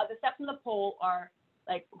there's, Go ahead. the steps in the poll are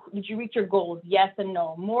like, did you reach your goals? Yes and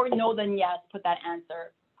no. More no than yes. Put that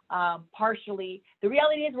answer. Partially. The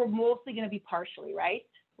reality is we're mostly going to be partially, right?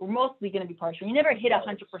 We're mostly going to be partial. You never hit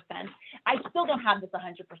 100%. I still don't have this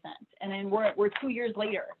 100%. And then we're 2 years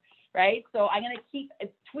later, right? So I'm going to keep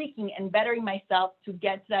tweaking and bettering myself to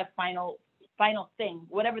get to that final thing,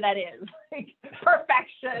 whatever that is. Like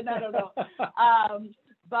perfection. I don't know.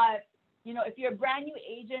 But you know, if you're a brand new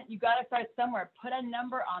agent, you got to start somewhere. Put a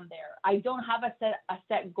number on there. I don't have a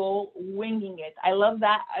set goal, winging it. I love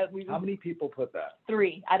that. How many people put that?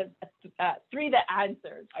 3 out of 3 that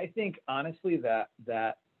answered. I think honestly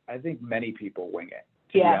that I think many people wing it.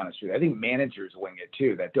 To be Yeah. honest with you, I think managers wing it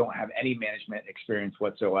too, that don't have any management experience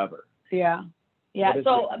whatsoever. Yeah. Yeah. What is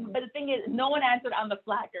So, it? but the thing is, no one answered on the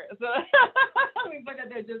Flacker. So we put it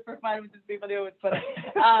there just for fun with the people who would put it.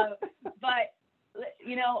 But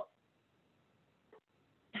you know,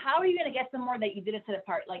 how are you going to get some more that you didn't set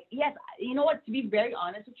apart? Like, yes, you know what, to be very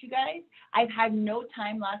honest with you guys, I've had no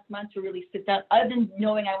time last month to really sit down, other than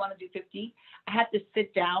knowing I want to do 50. I have to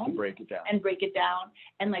sit down Break it down. and break it down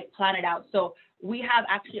and like plan it out. So we have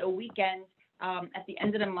actually a weekend at the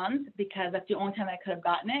end of the month, because that's the only time I could have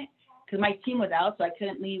gotten it, because my team was out, so I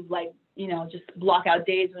couldn't leave, like, you know, just block out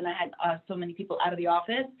days when I had so many people out of the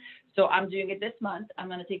office. So I'm doing it this month. I'm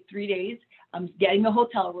going to take 3 days. I'm getting a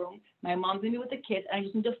hotel room. My mom's going to be with the kids, and I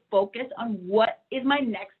just need to focus on what is my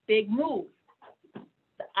next big move.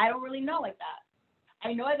 I don't really know like that.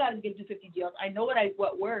 I know I got to get to 50 deals. I know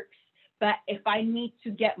what works. But if I need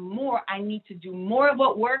to get more, I need to do more of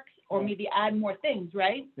what works, or maybe add more things,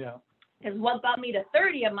 right? Yeah. Because what got me to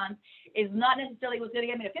 30 a month is not necessarily what's going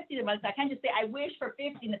to get me to 50 a month. I can't just say, I wish for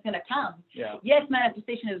 50 and it's going to come. Yeah. Yes,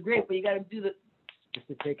 manifestation is great, but you got to do is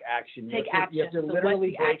to take action. Take You have to action. So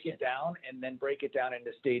literally what's the break action? it down and then break it down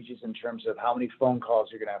into stages in terms of how many phone calls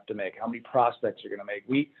you're going to have to make, how many prospects you're going to make.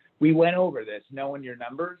 We went over this, knowing your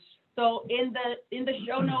numbers. So in the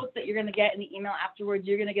show notes that you're going to get in the email afterwards,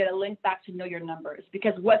 you're going to get a link back to know your numbers,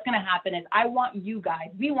 because what's going to happen is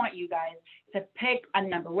we want you guys to pick a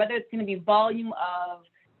number, whether it's going to be volume of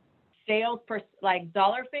sales per like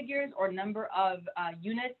dollar figures or number of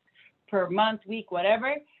units per month, week,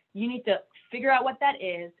 whatever. You need to figure out what that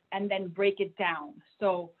is and then break it down.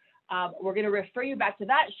 So we're going to refer you back to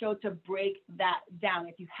that show to break that down.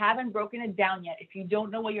 If you haven't broken it down yet, if you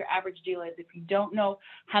don't know what your average deal is, if you don't know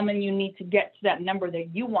how many you need to get to that number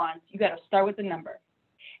that you want, you got to start with the number.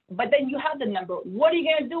 But then you have the number. What are you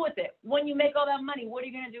going to do with it? When you make all that money, what are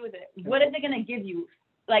you going to do with it? What is it going to give you?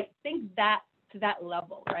 Like, think that to that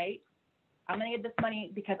level, right? I'm going to get this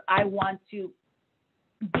money because I want to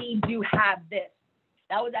have this.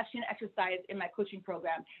 That was actually an exercise in my coaching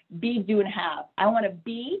program. Be, do, and have. I want to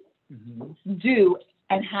be, do,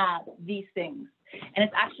 and have these things. And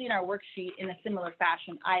it's actually in our worksheet in a similar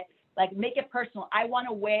fashion. I like make it personal. I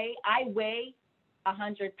weigh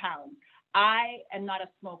 100 pounds. I am not a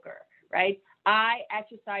smoker, right? I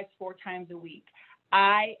exercise 4 times a week.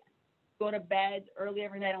 I go to bed early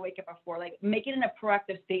every night and wake up at 4. Like, make it in a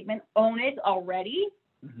proactive statement. Own it already,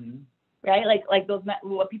 right? Like those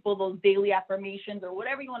daily affirmations or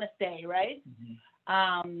whatever you want to say, right?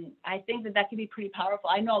 I think that can be pretty powerful.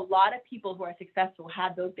 I know a lot of people who are successful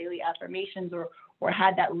had those daily affirmations or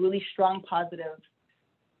had that really strong positive,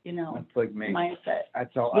 That's like me. mindset.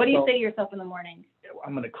 That's all. What do you say to yourself in the morning?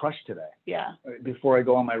 I'm going to crush today. Yeah. Before I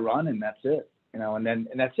go on my run, and that's it. And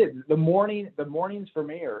that's it. The mornings for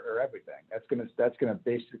me are everything. That's gonna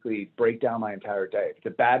basically break down my entire day. If it's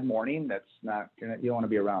a bad morning, you don't want to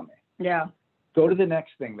be around me. Yeah. Go to the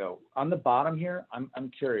next thing though. On the bottom here,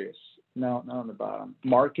 I'm curious. No, not on the bottom.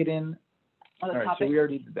 Marketing. On the All right, topic. so we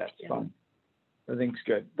already did that. It's fine. Everything's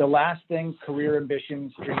good. The last thing: career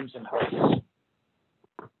ambitions, dreams, and hopes.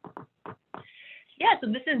 Yeah. So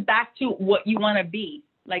this is back to what you want to be.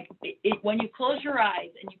 Like when you close your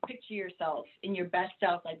eyes and you picture yourself in your best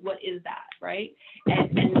self, like what is that, right?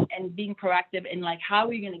 And being proactive and like how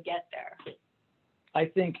are you going to get there? I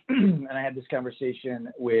think, and I had this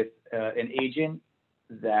conversation with an agent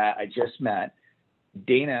that I just met.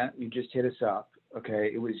 Dana, you just hit us up.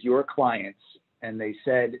 Okay, it was your clients, and they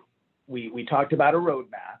said we talked about a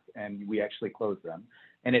roadmap, and we actually closed them.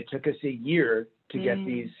 And it took us a year to get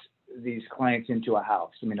these clients into a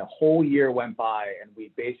house. I mean, a whole year went by, and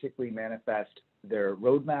we basically manifest their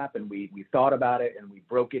roadmap, and we thought about it, and we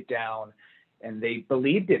broke it down, and they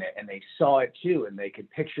believed in it, and they saw it too, and they could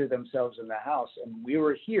picture themselves in the house. And we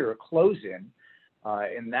were here closing,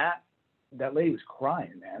 and that lady was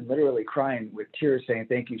crying, man, literally crying with tears, saying,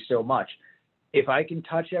 "Thank you so much." If I can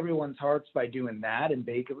touch everyone's hearts by doing that and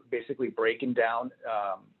basically breaking down,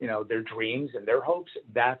 their dreams and their hopes,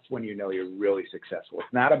 that's when you're really successful.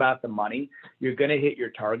 It's not about the money. You're going to hit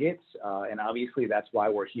your targets, and obviously that's why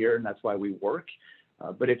we're here and that's why we work.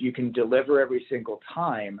 But if you can deliver every single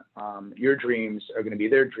time, your dreams are going to be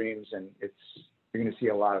their dreams, and you're going to see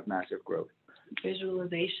a lot of massive growth.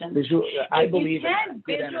 Visualization. I believe you can't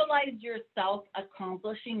visualize yourself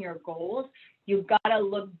accomplishing your goals, you've got to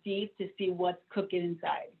look deep to see what's cooking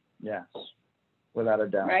inside. Yes, without a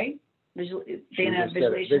doubt. Right? Visualization is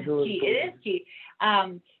key. It is key.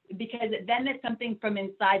 Because then there's something from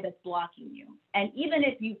inside that's blocking you. And even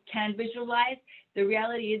if you can visualize, the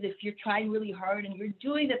reality is if you're trying really hard and you're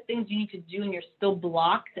doing the things you need to do and you're still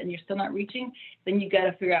blocked and you're still not reaching, then you got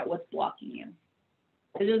to figure out what's blocking you.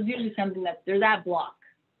 Because there's usually something there's that block.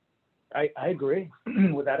 I agree,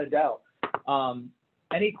 without a doubt.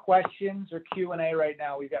 Any questions or Q&A right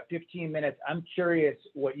now? We've got 15 minutes. I'm curious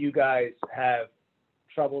what you guys have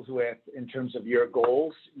troubles with in terms of your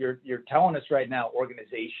goals. You're telling us right now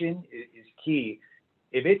organization is key.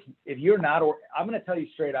 If you're not, I'm going to tell you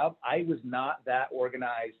straight up, I was not that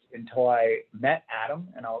organized until I met Adam,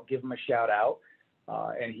 and I'll give him a shout out.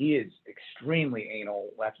 And he is extremely anal.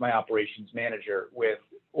 That's my operations manager with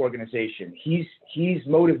organization. He's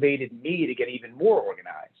motivated me to get even more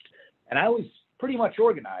organized. And I was pretty much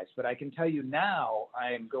organized, but I can tell you now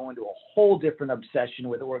I am going to a whole different obsession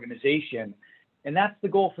with organization. And that's the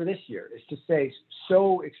goal for this year, is to stay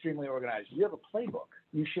so extremely organized. You have a playbook.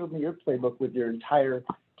 You showed me your playbook with your entire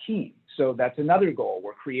team. So that's another goal.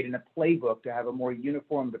 We're creating a playbook to have a more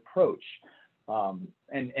uniformed approach.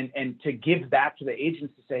 And to give back to the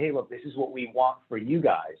agents to say, hey, look, this is what we want for you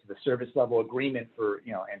guys, the service level agreement for,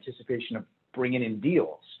 anticipation of bringing in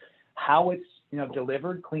deals, how it's,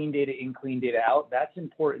 delivered, clean data in, clean data out. That's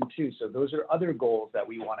important too. So those are other goals that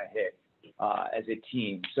we want to hit. as a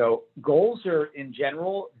team. So goals are, in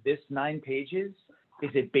general, this 9 pages is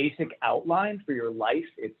a basic outline for your life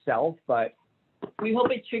itself, but we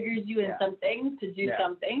hope it triggers you in something to do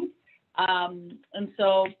something. And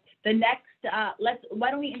so the next, why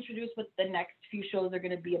don't we introduce what the next few shows are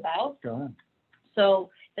going to be about? Go on. So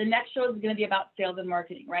the next show is going to be about sales and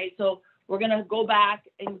marketing, right? So we're going to go back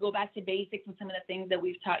to basics and some of the things that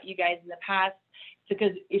we've taught you guys in the past,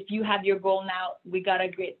 because if you have your goal now, we got to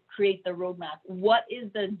create the roadmap. What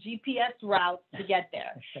is the GPS route to get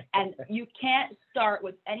there? And you can't start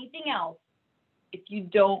with anything else if you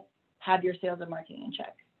don't have your sales and marketing in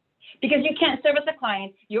check. Because you can't service a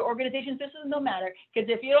client, your organization systems don't matter, because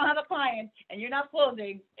if you don't have a client and you're not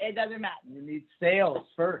closing, it doesn't matter. You need sales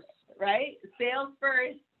first. Right? Sales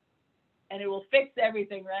first, and it will fix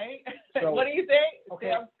everything, right? So, what do you say?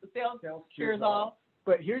 Okay. Sales cures all. all.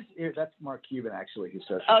 But here's that's Mark Cuban, actually, who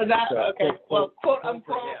says. Oh, that, so, okay. Well, quote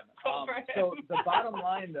unquote. Quote for him. So the bottom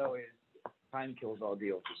line, though, is time kills all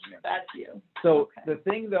deals. That's you. So the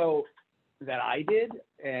thing, though, that I did,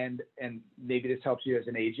 and maybe this helps you as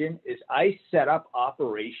an agent, is I set up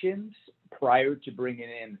operations prior to bringing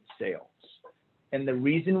in sales. And the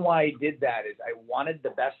reason why I did that is I wanted the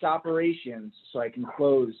best operations so I can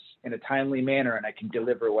close in a timely manner and I can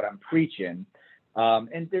deliver what I'm preaching.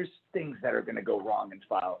 And there's things that are going to go wrong in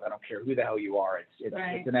files. I don't care who the hell you are.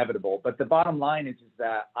 It's inevitable. But the bottom line is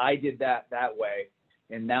that I did that way.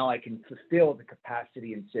 And now I can fulfill the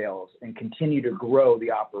capacity in sales and continue to grow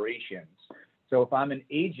the operations. So if I'm an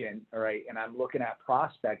agent, all right, and I'm looking at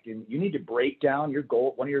prospecting, you need to break down your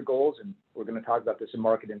goal. One of your goals, and we're going to talk about this in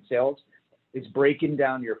marketing and sales, is breaking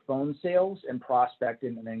down your phone sales and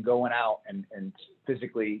prospecting, and then going out and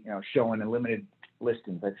physically, showing unlimited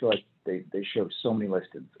listings. I feel like they show so many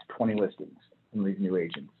listings, 20 listings from these new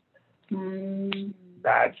agents.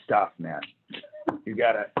 Bad stuff, man. We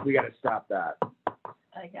gotta stop that.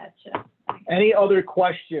 I gotcha. Any other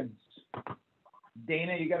questions?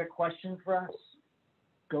 Dana, you got a question for us?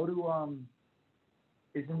 Go to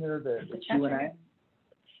isn't there the Q&A?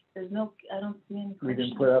 There's no, I don't see any questions. We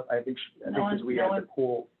didn't put up, I think because we had the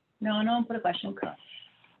pool. No one put a question. Okay.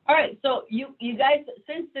 All right, so you guys,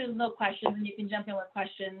 since there's no questions, and you can jump in with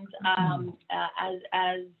questions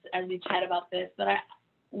as we chat about this, but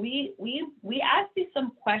we asked you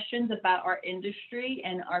some questions about our industry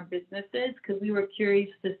and our businesses, because we were curious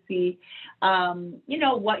to see,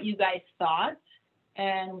 what you guys thought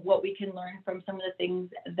and what we can learn from some of the things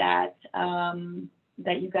that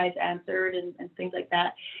you guys answered and things like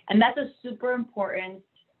that. And that's a super important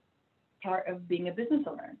part of being a business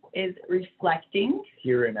owner, is reflecting.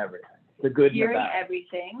 Hearing everything. The good and the bad. Hearing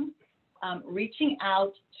everything, reaching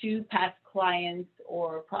out to past clients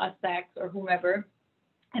or prospects or whomever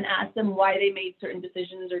and ask them why they made certain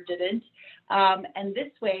decisions or didn't. And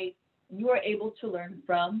this way, you are able to learn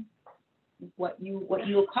from what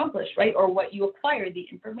you accomplished, right? Or what you acquired, the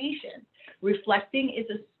information. Reflecting is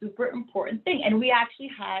a super important thing. And we actually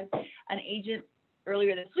had an agent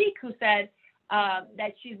earlier this week who said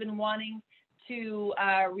that she's been wanting to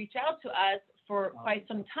reach out to us for quite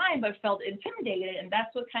some time, but felt intimidated. And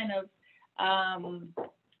that's what kind of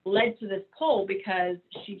led to this poll, because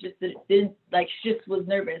she just didn't, she just was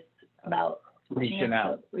nervous about reaching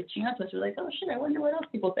out to us. We're like, oh shit, I wonder what else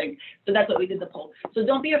people think. So that's what we did the poll. So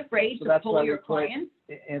don't be afraid to poll your clients.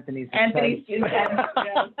 Anthony's intense. He is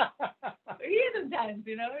intense,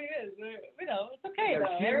 he is. It's okay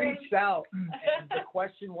though. She reached out, and the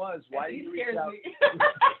question was, why do you reach out?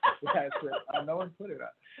 No one put it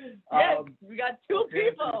up. Yes, we got two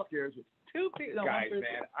people. Two people. No, guys,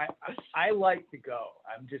 man, I like to go.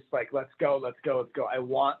 I'm just like, let's go. I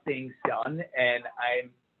want things done, and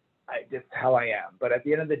that's how I am. But at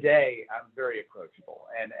the end of the day, I'm very approachable,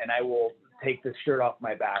 and I will take the shirt off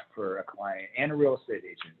my back for a client and a real estate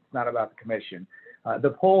agent. It's not about the commission.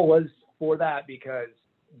 The poll was for that because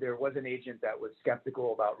there was an agent that was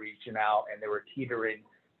skeptical about reaching out, and they were teetering.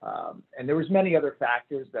 And there was many other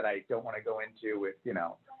factors that I don't want to go into with,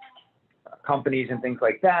 companies and things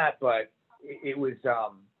like that. But it was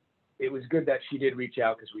good that she did reach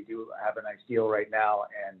out, because we do have a nice deal right now,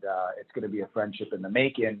 and it's going to be a friendship in the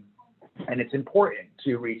making. And it's important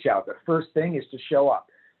to reach out. The first thing is to show up,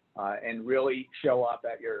 and really show up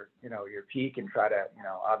at your peak, and try to,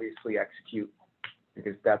 obviously execute,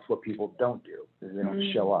 because that's what people don't do, is they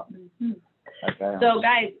don't show up. Mm-hmm. So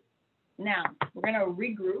guys, now we're going to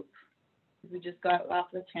regroup. We just got off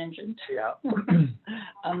the tangent. Yeah.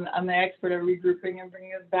 I'm the expert at regrouping and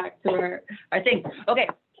bringing us back to our thing. Okay,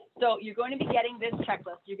 So you're going to be getting this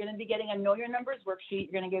checklist. You're going to be getting a Know Your Numbers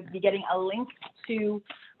worksheet. You're going to be getting a link to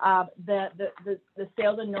the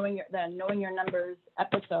sales and knowing your numbers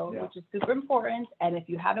episode, which is super important. And if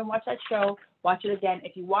you haven't watched that show, watch it again.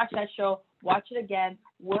 If you watch that show, watch it again.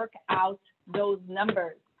 Work out those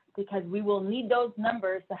numbers because we will need those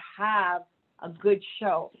numbers to have a good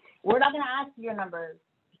show. We're not going to ask for your numbers,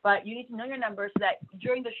 but you need to know your numbers so that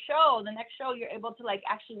during the show, the next show, you're able to like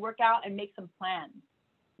actually work out and make some plans.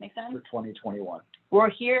 Make sense? For 2021. We're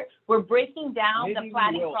here. We're breaking down Maybe the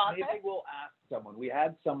planning process. Maybe we'll ask someone. We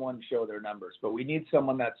had someone show their numbers, but we need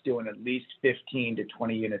someone that's doing at least 15 to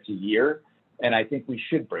 20 units a year, and I think we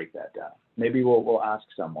should break that down. Maybe we'll ask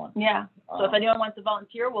someone. Yeah. So if anyone wants to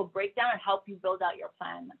volunteer, we'll break down and help you build out your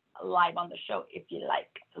plan live on the show if you like.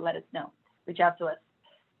 So let us know. Reach out to us.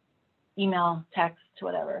 Email, text,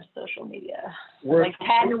 whatever, social media. We're like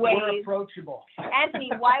 10 ways. We're approachable.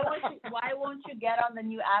 Anthony, why won't you get on the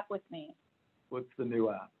new app with me? What's the new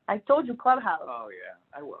app? I told you Clubhouse. Oh yeah,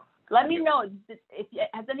 I will. Let me know.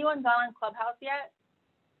 Has anyone gone on Clubhouse yet?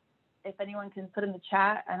 If anyone can put in the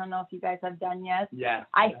chat. I don't know if you guys have done yet. Yes.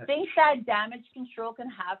 I think that Damage Control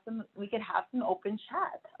we could have some open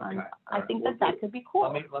chat. Okay. I think that could be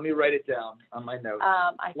cool. Let me write it down on my notes.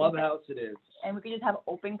 Clubhouse it is. And we could just have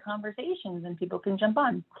open conversations and people can jump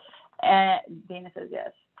on. And Dana says yes.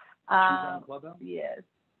 She's on Clubhouse? Yes.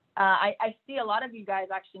 I see a lot of you guys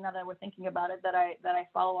actually now that we're thinking about it that I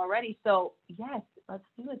follow already. So yes, let's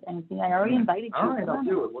do it. Anything I already invited you. All right, I'll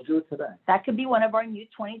do it. We'll do it today. That could be one of our new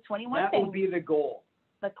 2021 things. That will be the goal.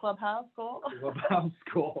 The Clubhouse goal. Clubhouse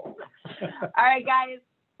goal. All right, guys.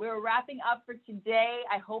 We're wrapping up for today.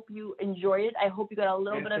 I hope you enjoyed it. I hope you got a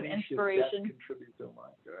little bit of inspiration. Contribute so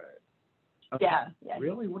much. All right. Okay. Yeah.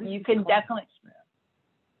 Really? What you can definitely.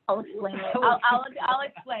 I'll explain it. I'll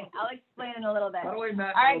explain. I'll explain in a little bit. All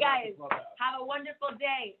right, guys. Have a wonderful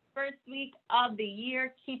day. First week of the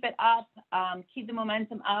year. Keep it up. Keep the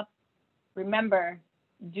momentum up. Remember,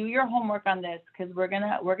 do your homework on this because we're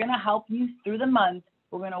gonna help you through the month.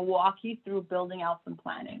 We're gonna walk you through building out some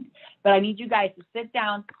planning. But I need you guys to sit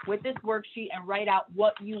down with this worksheet and write out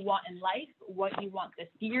what you want in life, what you want this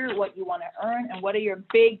year, what you want to earn, and what are your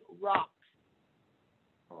big rocks.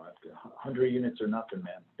 100 units or nothing,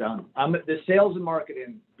 man. Done. The sales and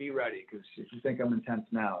marketing, be ready, because if you think I'm intense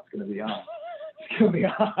now, it's going to be on. It's going to be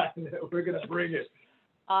on. We're going to bring it.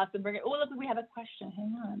 Awesome. Bring it. Oh, look, we have a question.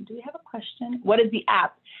 Hang on. Do we have a question? What is the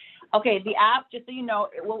app? Okay, the app, just so you know,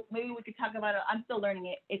 maybe we could talk about it. I'm still learning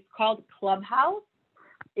it. It's called Clubhouse.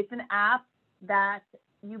 It's an app that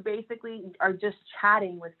you basically are just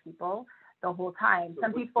chatting with people the whole time. So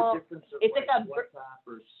some people, it's like a WhatsApp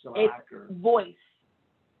or Slack it's voice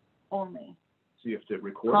only. So you have to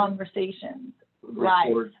record conversations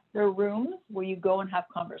live. There are rooms where you go and have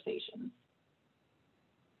conversations.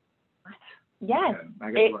 What? Yes. Okay,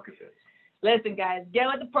 I gotta look at this. Listen, guys, get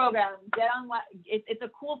with the program. Get on what it's a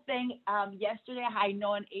cool thing. Yesterday, I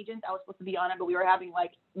know an agent. I was supposed to be on it, but we were having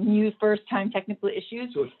like new first-time technical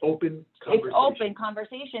issues. So it's open conversations. It's open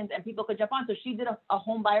conversations, and people could jump on. So she did a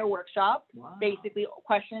home buyer workshop, basically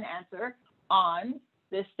question and answer on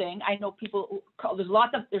this thing. I know people.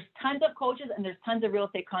 There's tons of coaches and there's tons of real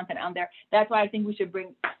estate content out there. That's why I think we should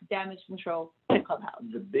bring Damage Control to Clubhouse.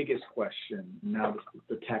 The biggest question now that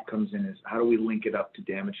the tech comes in is how do we link it up to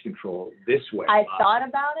Damage Control this way? I thought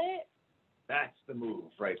about it. That's the move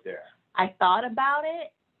right there. I thought about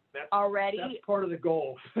it already. That's part of the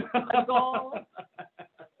goal. The goal.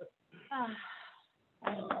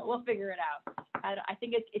 I don't know. We'll figure it out. I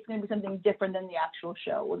think it's going to be something different than the actual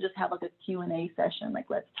show. We'll just have like a Q&A session, like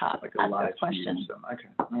let's talk, like a live question. Okay.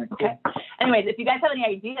 All right, cool. Okay. Anyways, if you guys have any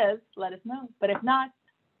ideas, let us know. But if not,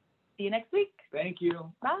 see you next week. Thank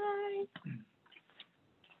you. Bye.